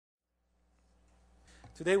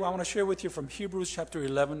Today I want to share with you from Hebrews chapter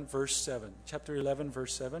 11, verse 7. Chapter 11,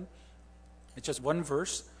 verse 7. It's just one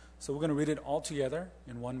verse, so we're going to read it all together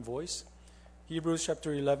in one voice. Hebrews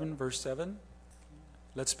chapter 11, verse 7.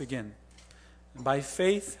 Let's begin. By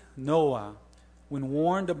faith, Noah, when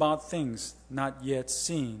warned about things not yet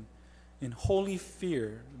seen, in holy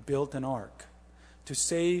fear built an ark to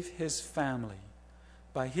save his family.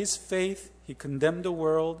 By his faith, he condemned the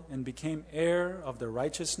world and became heir of the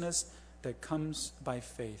righteousness that comes by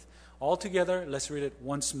faith. All together, let's read it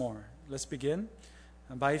once more. Let's begin.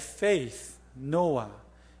 By faith, Noah,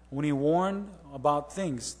 when he warned about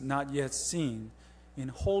things not yet seen, in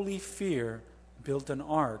holy fear built an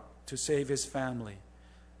ark to save his family.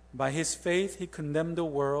 By his faith, he condemned the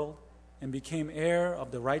world and became heir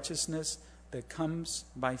of the righteousness that comes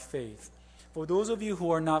by faith. For those of you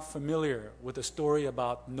who are not familiar with the story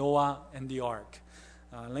about Noah and the ark,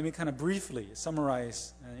 let me kind of briefly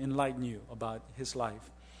summarize and enlighten you about his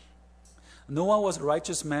life. Noah was a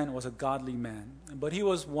righteous man, was a godly man, but he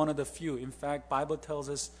was one of the few. In fact, Bible tells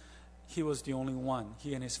us he was the only one,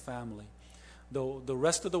 he and his family. Though the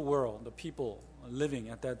rest of the world, the people living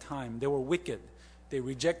at that time, they were wicked. They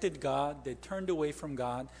rejected God, they turned away from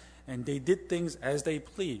God, and they did things as they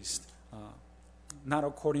pleased, not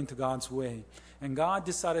according to God's way. And God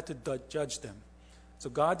decided to judge them. So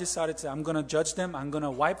God decided to say, I'm going to judge them. I'm going to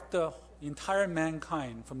wipe the entire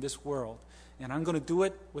mankind from this world. And I'm going to do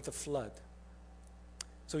it with a flood.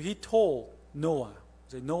 So he told Noah,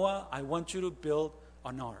 he said, Noah, I want you to build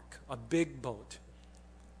an ark, a big boat.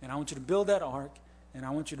 And I want you to build that ark, and I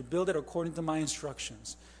want you to build it according to my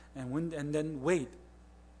instructions. And then wait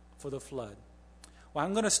for the flood. Well,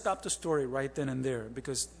 I'm going to stop the story right then and there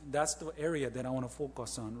because that's the area that I want to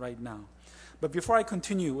focus on right now. But before I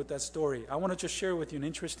continue with that story, I want to just share with you an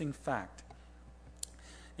interesting fact.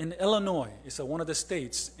 In Illinois, it's one of the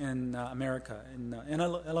states in America, in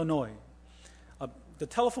Illinois, the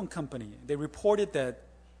telephone company, they reported that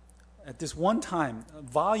at this one time, a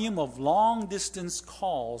volume of long-distance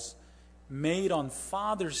calls made on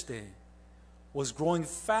Father's Day was growing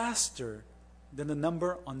faster than the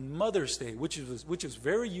number on Mother's Day, which is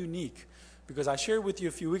very unique, because I shared with you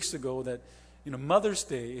a few weeks ago that Mother's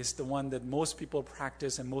Day is the one that most people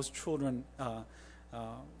practice and most children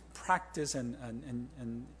practice and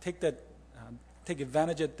take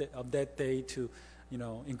advantage of that day to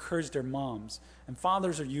encourage their moms. And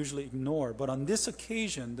fathers are usually ignored. But on this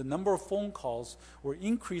occasion, the number of phone calls were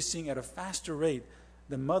increasing at a faster rate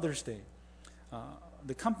than Mother's Day.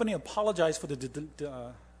 The company apologized for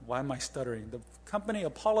why am I stuttering? The company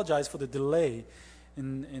apologized for the delay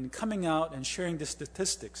in coming out and sharing the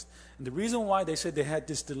statistics. And the reason why they said they had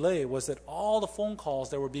this delay was that all the phone calls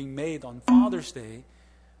that were being made on Father's Day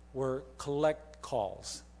were collect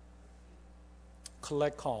calls.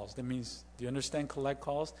 Collect calls. That means, do you understand collect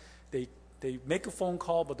calls? They make a phone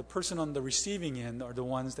call, but the person on the receiving end are the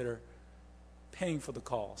ones that are paying for the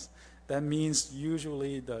calls. That means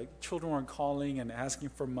usually the children are calling and asking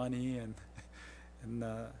for money and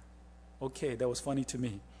okay, that was funny to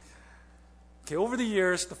me. Okay, over the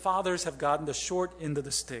years, the fathers have gotten the short end of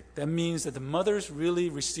the stick. That means that the mothers really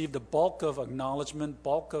receive the bulk of acknowledgement,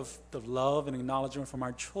 bulk of the love and acknowledgement from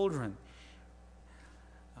our children.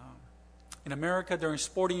 In America, during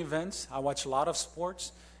sporting events, I watch a lot of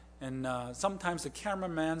sports, and sometimes the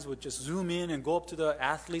cameramans would just zoom in and go up to the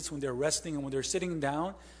athletes when they're resting and when they're sitting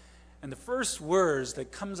down. And the first words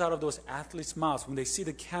that comes out of those athletes' mouths when they see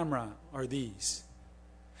the camera are these.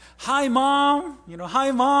 Hi, Mom. Hi,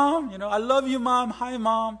 Mom. I love you, Mom. Hi,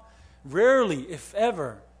 Mom. Rarely, if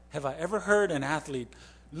ever, have I ever heard an athlete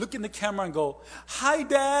look in the camera and go, Hi,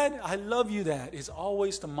 Dad. I love you, Dad. It's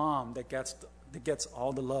always the mom that gets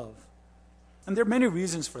all the love. And there are many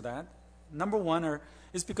reasons for that. Number one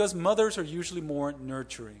is because mothers are usually more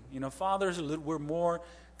nurturing. Fathers we're more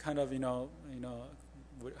kind of,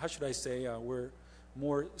 how should I say? We're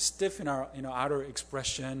more stiff in our outer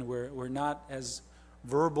expression. We're not as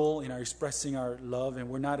verbal in our expressing our love, and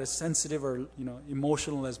we're not as sensitive or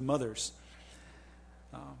emotional as mothers.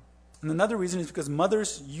 And another reason is because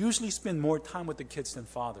mothers usually spend more time with the kids than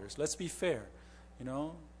fathers. Let's be fair.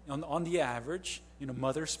 On the average,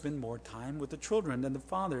 mothers spend more time with the children than the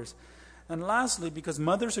fathers. And lastly, because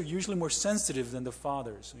mothers are usually more sensitive than the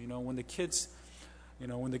fathers. When the kids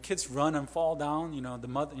run and fall down,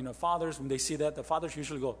 fathers, when they see that, the fathers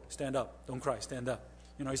usually go, stand up, don't cry, stand up.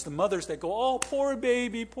 It's the mothers that go, oh, poor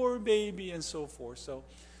baby, and so forth. So,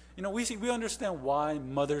 we understand why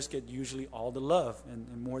mothers get usually all the love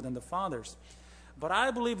and more than the fathers. But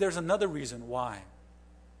I believe there's another reason why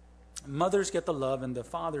mothers get the love and the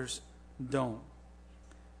fathers don't.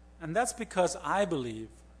 And that's because I believe,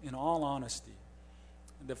 in all honesty,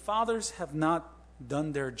 the fathers have not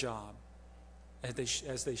done their job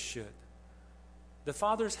as they should. The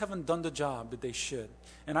fathers haven't done the job that they should.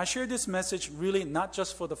 And I share this message really not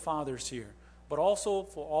just for the fathers here, but also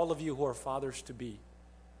for all of you who are fathers to be.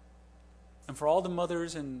 And for all the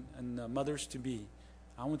mothers and mothers to be,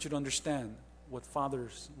 I want you to understand what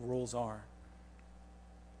fathers' roles are.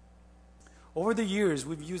 Over the years,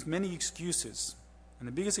 we've used many excuses. And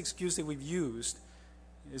the biggest excuse that we've used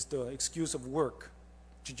is the excuse of work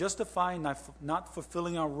to justify not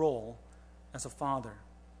fulfilling our role as a father.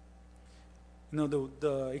 You know,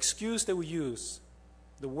 the excuse that we use,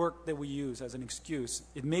 the work that we use as an excuse,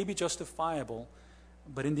 it may be justifiable,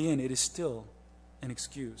 but in the end, it is still an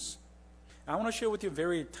excuse. I want to share with you a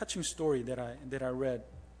very touching story that I read.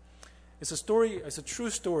 It's a true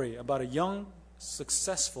story about a young,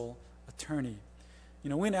 successful attorney. You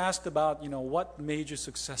know, when asked about, what made you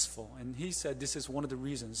successful, and he said this is one of the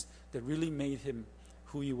reasons that really made him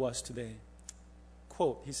who he was today.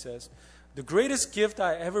 Quote, he says, "The greatest gift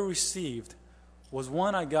I ever received was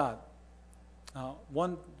one that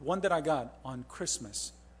I got on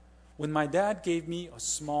Christmas, when my dad gave me a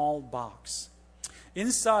small box.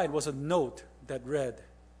 Inside was a note that read,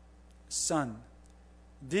 'Son,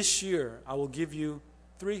 this year I will give you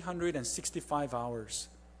 365 hours,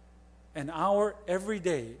 an hour every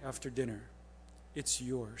day after dinner. It's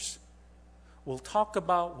yours. We'll talk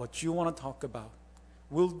about what you want to talk about.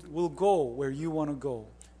 We'll go where you want to go,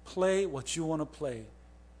 play what you want to play.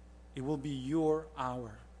 It will be your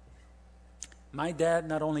hour.' My dad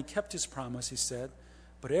not only kept his promise," he said,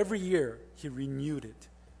 "but every year he renewed it.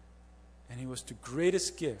 And it was the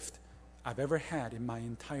greatest gift I've ever had in my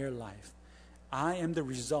entire life. I am the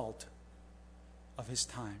result of his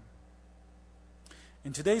time."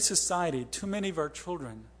 In today's society, too many of our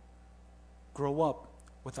children grow up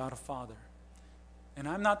without a father. And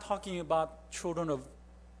I'm not talking about children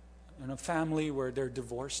in a family where they're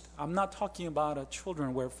divorced. I'm not talking about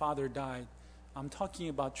children where father died. I'm talking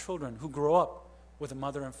about children who grow up with a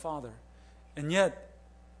mother and father. And yet,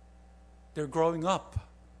 they're growing up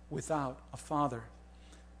without a father.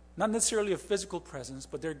 Not necessarily a physical presence,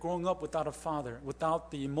 but they're growing up without a father, without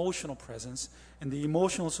the emotional presence and the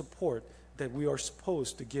emotional support that we are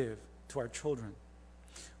supposed to give to our children.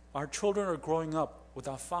 Our children are growing up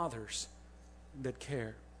without fathers that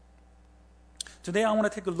care. Today I want to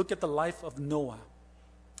take a look at the life of Noah.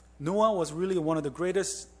 Noah was really one of the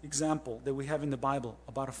greatest examples that we have in the Bible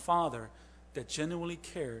about a father that genuinely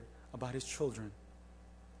cared about his children.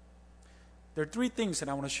 There are three things that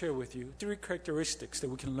I want to share with you, three characteristics that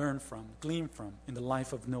we can glean from in the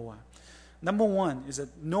life of Noah. Number one is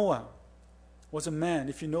that Noah was a man,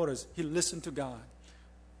 if you notice, he listened to God.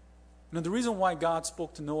 Now, the reason why God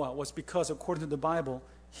spoke to Noah was because, according to the Bible,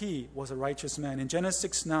 he was a righteous man. In Genesis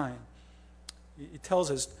 6:9, it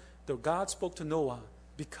tells us that God spoke to Noah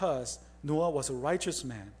because Noah was a righteous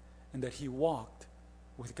man and that he walked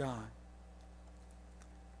with God.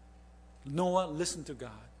 Noah listened to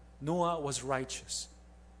God. Noah was righteous.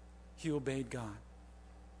 He obeyed God.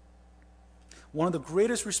 One of the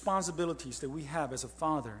greatest responsibilities that we have as a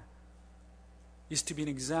father is to be an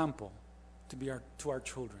example to our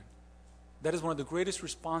children. That is one of the greatest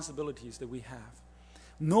responsibilities that we have.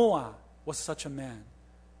 Noah was such a man.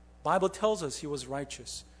 Bible tells us he was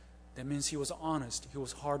righteous. That means he was honest. He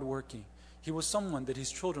was hardworking. He was someone that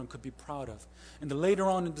his children could be proud of. And later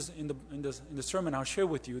on in the sermon, I'll share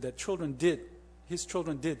with you that his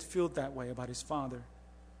children did feel that way about his father.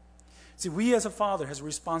 See, we as a father has a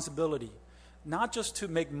responsibility not just to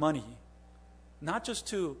make money, not just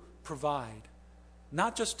to provide,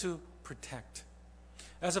 not just to protect.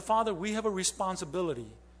 As a father, we have a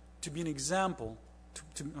responsibility to be an example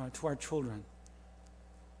to our children.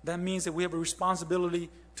 That means that we have a responsibility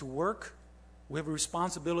to work, we have a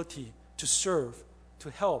responsibility to serve, to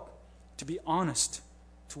help, to be honest,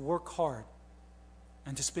 to work hard,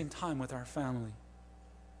 and to spend time with our family.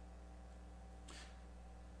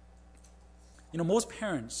 Most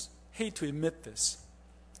parents hate to admit this,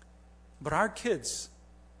 but our kids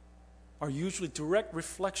are usually direct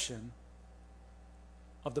reflection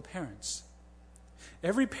of the parents.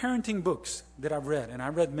 Every parenting books that I've read, and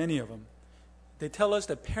I've read many of them, they tell us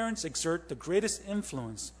that parents exert the greatest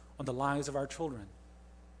influence on the lives of our children.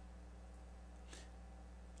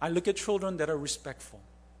 I look at children that are respectful.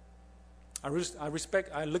 I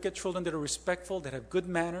look at children that are respectful, that have good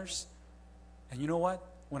manners. And you know what?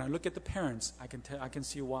 When I look at the parents, I can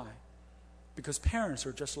see why. Because parents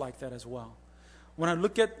are just like that as well. When I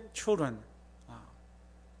look at children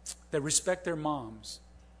that respect their moms,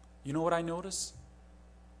 you know what I notice?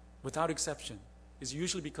 Without exception, is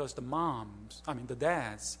usually because the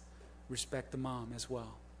dads respect the mom as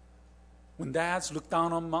well. When dads look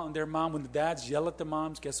down on their mom, when the dads yell at the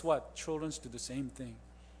moms, guess what? Children do the same thing.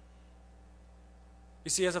 You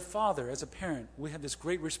see, as a father, as a parent, we have this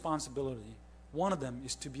great responsibility. One of them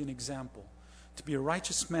is to be an example, to be a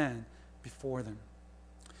righteous man before them.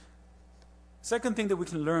 Second thing that we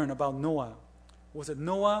can learn about Noah was that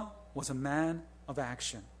Noah was a man of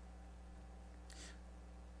action.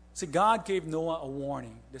 See, God gave Noah a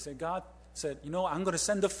warning. God said, I'm going to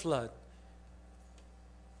send a flood.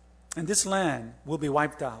 And this land will be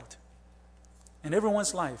wiped out. And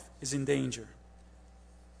everyone's life is in danger.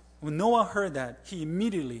 When Noah heard that, he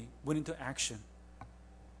immediately went into action.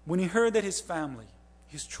 When he heard that his family,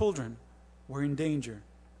 his children, were in danger,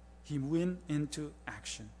 he went into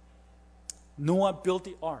action. Noah built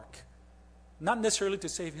the ark, not necessarily to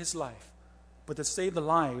save his life, but to save the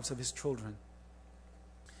lives of his children.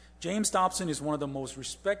 James Dobson is one of the most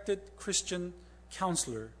respected Christian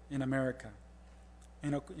counselors in America.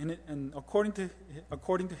 And according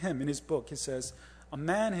to him, in his book, he says, a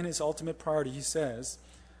man in his ultimate priority, he says,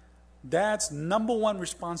 dad's number one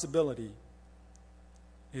responsibility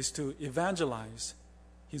is to evangelize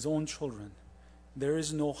his own children. There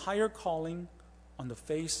is no higher calling on the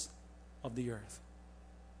face of the earth.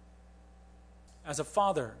 As a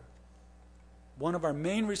father, one of our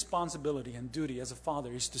main responsibility and duty as a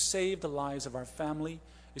father is to save the lives of our family,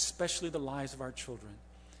 especially the lives of our children.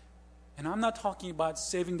 And I'm not talking about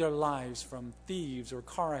saving their lives from thieves or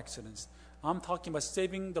car accidents. I'm talking about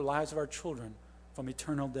saving the lives of our children from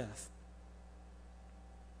eternal death.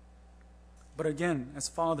 But again, as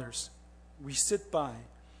fathers, we sit by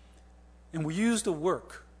and we use the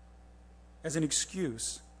work as an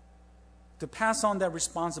excuse to pass on that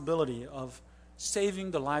responsibility of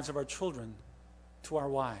saving the lives of our children to our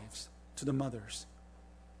wives, to the mothers.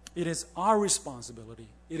 It is our responsibility.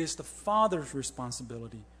 It is the father's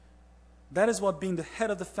responsibility. That is what being the head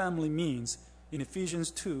of the family means in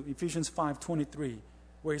Ephesians 5:23,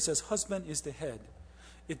 where he says, husband is the head.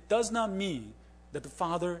 It does not mean that the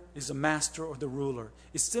father is the master or the ruler.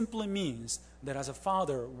 It simply means that as a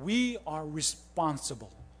father, we are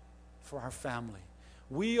responsible for our family.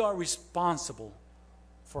 We are responsible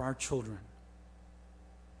for our children.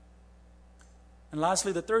 And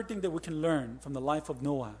lastly, the third thing that we can learn from the life of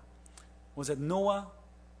Noah was that Noah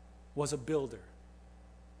was a builder.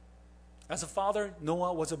 As a father,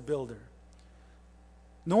 Noah was a builder.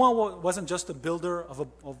 Noah wasn't just a builder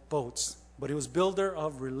of boats, but he was a builder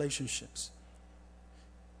of relationships.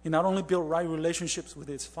 He not only built right relationships with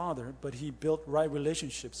his father, but he built right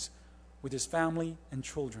relationships with his family and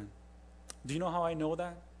children. Do you know how I know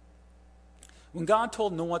that? When God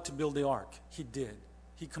told Noah to build the ark, he did.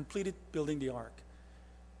 He completed building the ark.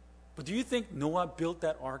 But do you think Noah built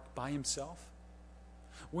that ark by himself?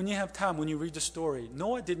 When you have time, when you read the story,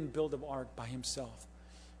 Noah didn't build the ark by himself.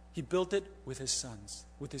 He built it with his sons,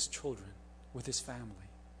 with his children, with his family.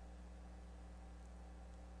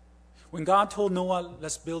 When God told Noah,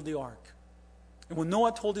 let's build the ark, and when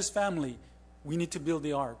Noah told his family, we need to build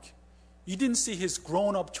the ark, you didn't see his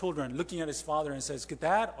grown-up children looking at his father and says,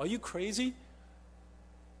 Dad, are you crazy?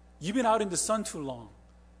 You've been out in the sun too long.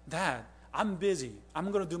 Dad, I'm busy.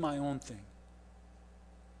 I'm going to do my own thing.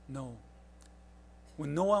 No.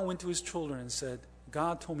 When Noah went to his children and said,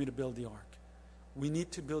 God told me to build the ark, we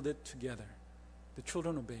need to build it together, the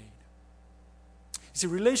children obeyed. You see, a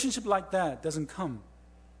relationship like that doesn't come.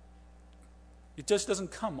 It just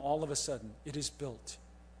doesn't come all of a sudden. It is built.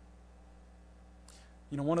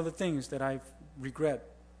 You know, one of the things that I regret,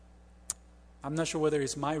 I'm not sure whether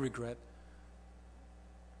it's my regret,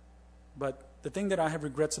 but the thing that I have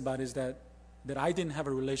regrets about is that I didn't have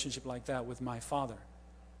a relationship like that with my father.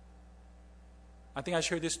 I think I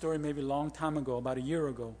shared this story maybe a long time ago, about a year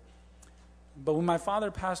ago. But when my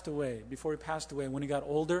father passed away, before he passed away, when he got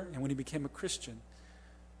older and when he became a Christian,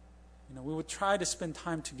 you know, we would try to spend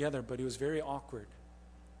time together, but it was very awkward.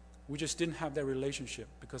 We just didn't have that relationship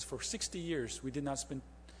because for 60 years we did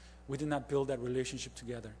not build that relationship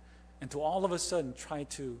together. And to all of a sudden try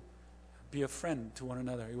to be a friend to one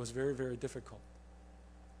another, it was very, very difficult.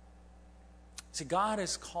 See, God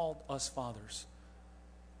has called us fathers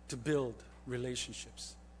to build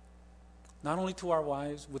relationships. Not only to our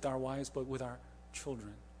wives, but with our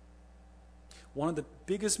children. One of the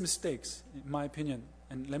biggest mistakes, in my opinion,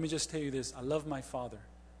 and let me just tell you this, I love my father.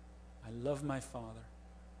 I love my father.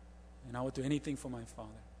 And I would do anything for my father.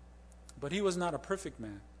 But he was not a perfect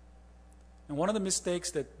man. And one of the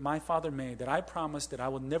mistakes that my father made, that I promised that I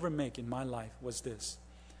would never make in my life, was this.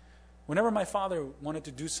 Whenever my father wanted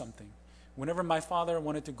to do something, whenever my father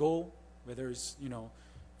wanted to go, whether it's,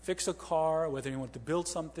 fix a car, whether he wanted to build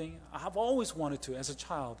something, I've always wanted to, as a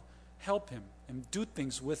child, help him and do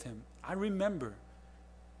things with him, I remember.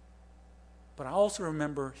 But I also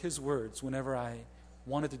remember his words whenever I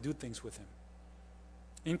wanted to do things with him.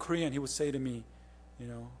 In Korean, he would say to me, he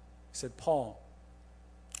said, Paul,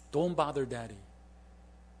 don't bother Daddy.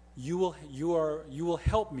 You will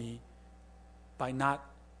help me by not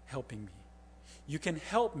helping me. You can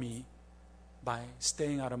help me by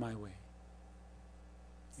staying out of my way.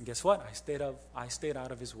 And guess what? I stayed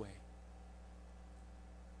out of his way.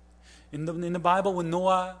 In the Bible, when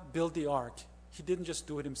Noah built the ark, he didn't just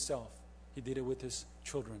do it himself. He did it with his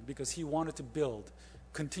children because he wanted to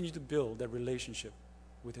continue to build that relationship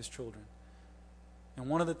with his children. And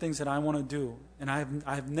one of the things that I want to do, and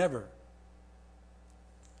I've never,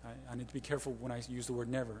 I need to be careful when I use the word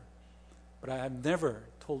never, but I have never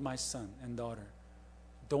told my son and daughter,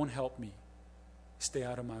 don't help me, stay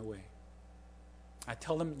out of my way. I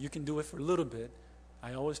tell them you can do it for a little bit.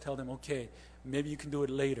 I always tell them, okay, maybe you can do it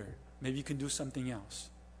later. Maybe you can do something else.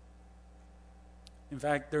 In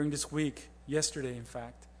fact, during this week, yesterday in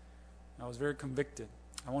fact, I was very convicted.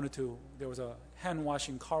 There was a hand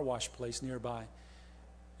washing car wash place nearby.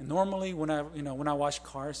 And normally when I wash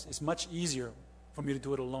cars, it's much easier for me to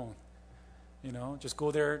do it alone. Just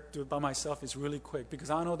go there, do it by myself. It's really quick because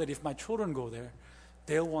I know that if my children go there,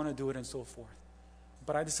 they'll want to do it and so forth.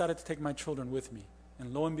 But I decided to take my children with me.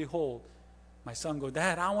 And lo and behold, my son goes,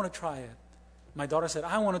 Dad, I want to try it. My daughter said,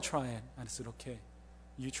 I want to try it. And I said, okay,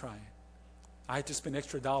 you try it. I had to spend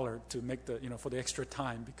extra $1 to make for the extra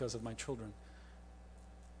time because of my children.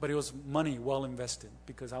 But it was money well invested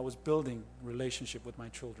because I was building relationship with my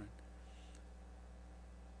children.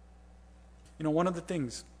 One of the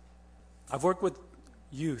things, I've worked with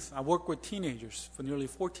youth, I've worked with teenagers for nearly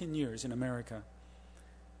 14 years in America.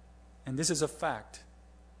 And this is a fact.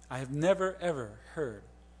 I have never, ever heard,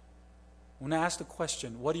 when I asked the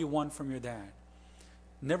question, what do you want from your dad?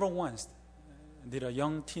 Never once did a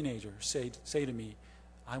young teenager say to me,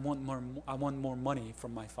 I want more money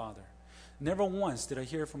from my father. Never once did I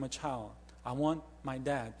hear from a child, I want my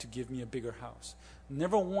dad to give me a bigger house.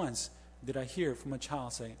 Never once did I hear from a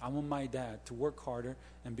child say, I want my dad to work harder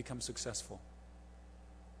and become successful.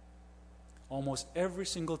 Almost every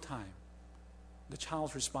single time, the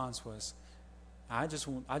child's response was, I just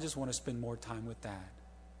want to spend more time with Dad.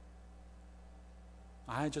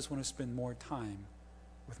 I just want to spend more time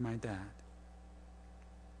with my dad.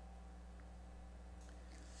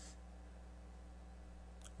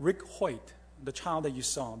 Rick Hoyt, the child that you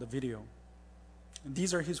saw, the video,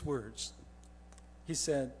 these are his words. He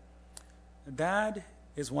said, Dad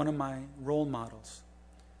is one of my role models.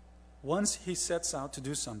 Once he sets out to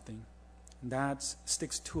do something, Dad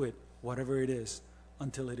sticks to it, whatever it is,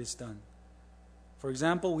 until it is done. For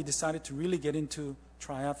example, we decided to really get into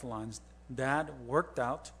triathlons. Dad worked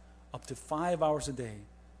out up to 5 hours a day,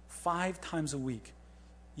 5 times a week,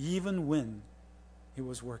 even when he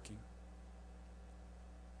was working.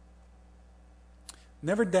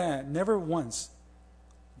 Never once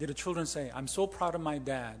did the children say, I'm so proud of my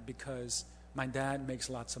dad because my dad makes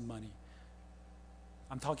lots of money.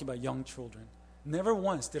 I'm talking about young children. Never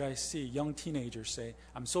once did I see young teenagers say,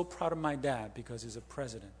 I'm so proud of my dad because he's a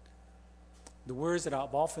president. The words that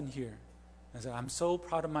I've often hear is that I'm so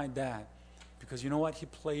proud of my dad because you know what? He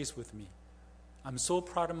plays with me. I'm so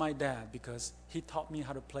proud of my dad because he taught me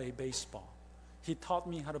how to play baseball. He taught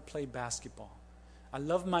me how to play basketball. I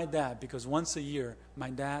love my dad because once a year, my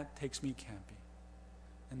dad takes me camping.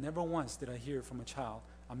 And never once did I hear from a child,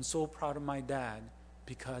 I'm so proud of my dad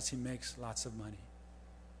because he makes lots of money.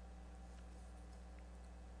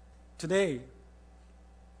 Today,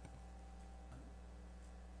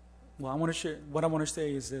 what I want to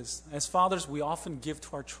say is this. As fathers, we often give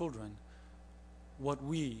to our children what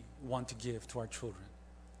we want to give to our children.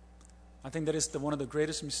 I think that is one of the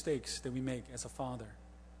greatest mistakes that we make as a father.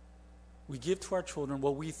 We give to our children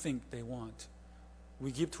what we think they want.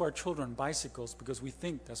 We give to our children bicycles because we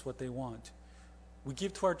think that's what they want. We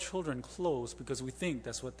give to our children clothes because we think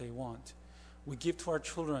that's what they want. We give to our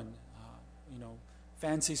children,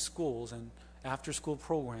 fancy schools and after-school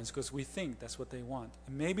programs because we think that's what they want.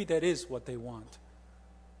 And maybe that is what they want.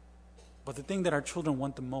 But the thing that our children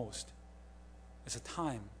want the most is a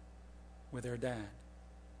time with their dad.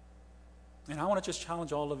 And I want to just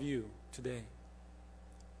challenge all of you today.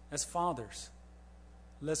 As fathers,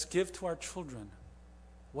 let's give to our children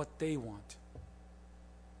what they want,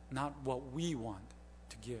 not what we want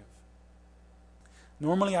to give.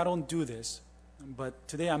 Normally I don't do this, but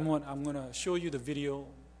today I'm going to show you the video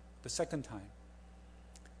the second time.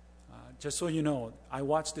 Just so you know, I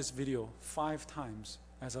watched this video 5 times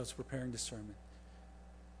as I was preparing the sermon.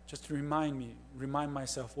 Just to remind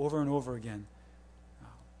myself over and over again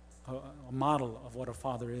a model of what a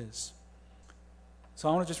father is. So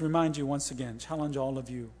I want to just remind you once again, challenge all of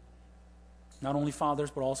you, not only fathers,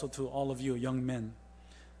 but also to all of you young men.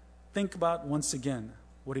 Think about once again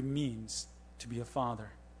what it means to be a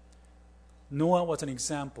father. Noah was an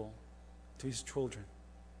example to his children.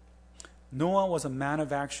 Noah was a man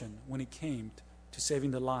of action when it came to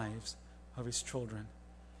saving the lives of his children.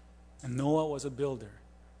 And Noah was a builder.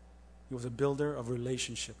 He was a builder of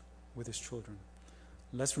relationship with his children.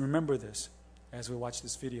 Let's remember this as we watch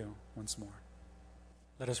this video once more.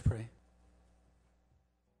 Let us pray.